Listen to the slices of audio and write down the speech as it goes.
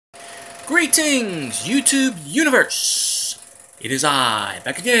Greetings, YouTube universe! It is I,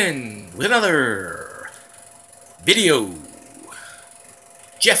 back again with another video.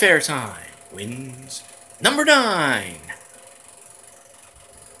 Jeff Airtime wins number 9.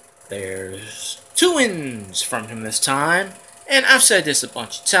 There's 2 wins from him this time, and I've said this a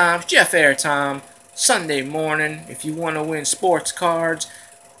bunch of times. Jeff Airtime, Sunday morning, if you want to win sports cards.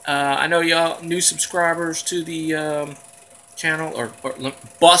 I know y'all new subscribers to the channel, or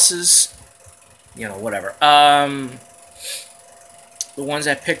buses, you know, whatever. The ones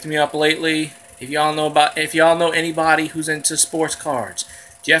that picked me up lately, if y'all know anybody who's into sports cards,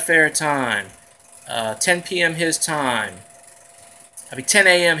 Jeff Airtime, 10 p.m. his time. 10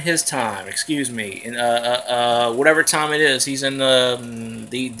 a.m. his time, excuse me, in whatever time it is. He's in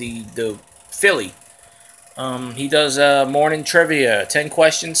the Philly. He does morning trivia, 10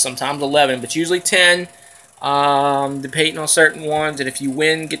 questions, sometimes 11, but usually 10, debating on certain ones. And if you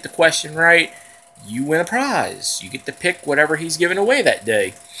win, get the question right, you win a prize. You get to pick whatever he's giving away that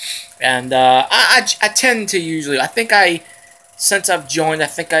day. And I tend to usually, since I've joined, I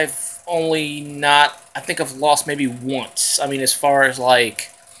think I've lost maybe once. I mean, as far as like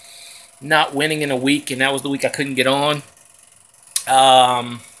not winning in a week, and that was the week I couldn't get on.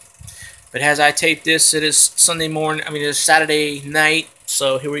 But as I tape this, it is Sunday morning. I mean, it's Saturday night.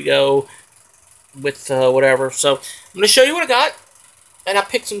 So here we go with whatever. So I'm going to show you what I got. And I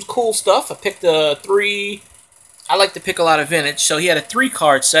picked some cool stuff. I picked 3. I like to pick a lot of vintage. So he had a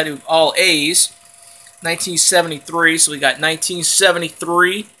 3-card set of all A's. 1973. So we got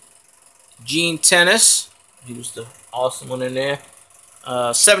 1973. Gene Tennis. He was the awesome one in there.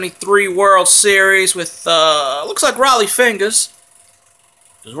 73 World Series with, looks like Rollie Fingers.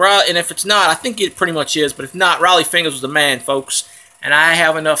 And if it's not, I think it pretty much is. But if not, Rollie Fingers was the man, folks. And I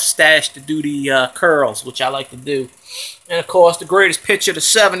have enough stash to do the curls, which I like to do. And, of course, the greatest pitcher of the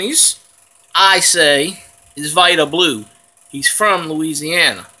 70s, I say, is Vida Blue. He's from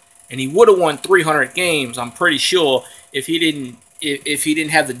Louisiana. And he would have won 300 games, I'm pretty sure, if he didn't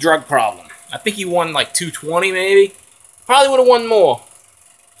have the drug problem. I think he won like 220, maybe. Probably would have won more.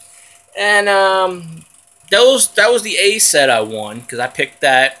 And that was the A set I won, because I picked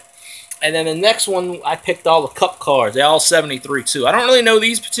that. And then the next one, I picked all the Cup cards. They're all 73, too. I don't really know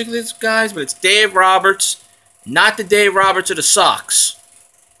these particular guys, but it's Dave Roberts. Not the Dave Roberts of the Sox.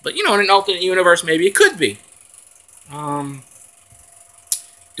 But, you know, in an alternate universe, maybe it could be.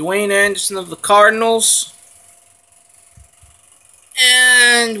 Dwayne Anderson of the Cardinals.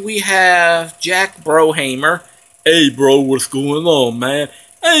 And we have Jack Brohamer. Hey, bro, what's going on, man?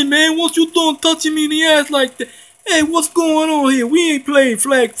 Hey, man, what you doing touching me in the ass like that? Hey, what's going on here? We ain't playing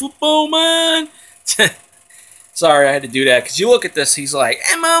flag football, man. Sorry, I had to do that. Because you look at this, he's like,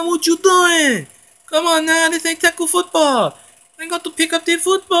 hey, man, what you doing? Come on now, this ain't tackle football. I got to pick up the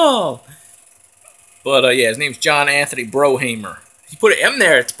football. But, yeah, his name's John Anthony Brohamer. If you put an M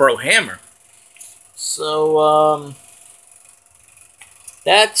there, it's Brohamer. So,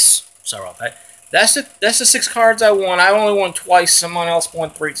 sorry about that. That's the 6 cards I won. I only won twice. Someone else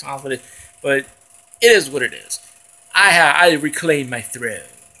won 3 times with it. But it is what it is. I reclaim my throne.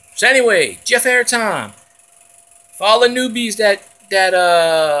 So anyway, Jeff Airtime. For all the newbies that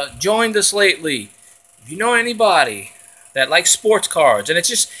joined us lately, if you know anybody that likes sports cards, and it's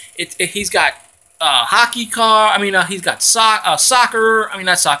just he's got hockey card. I mean, he's got soccer. I mean,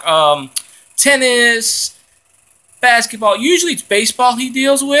 not soccer. Tennis, basketball. Usually it's baseball he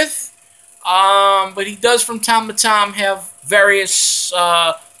deals with. But he does from time to time have various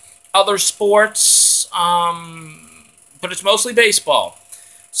other sports. But it's mostly baseball.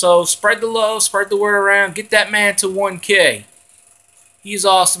 So spread the love, spread the word around. Get that man to 1K. He's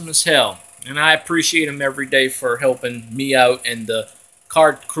awesome as hell. And I appreciate him every day for helping me out and the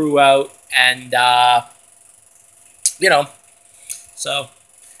card crew out. And, you know. So,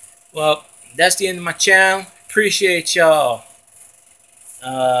 well, that's the end of my channel. Appreciate y'all.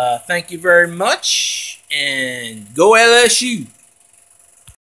 Thank you very much. And go LSU.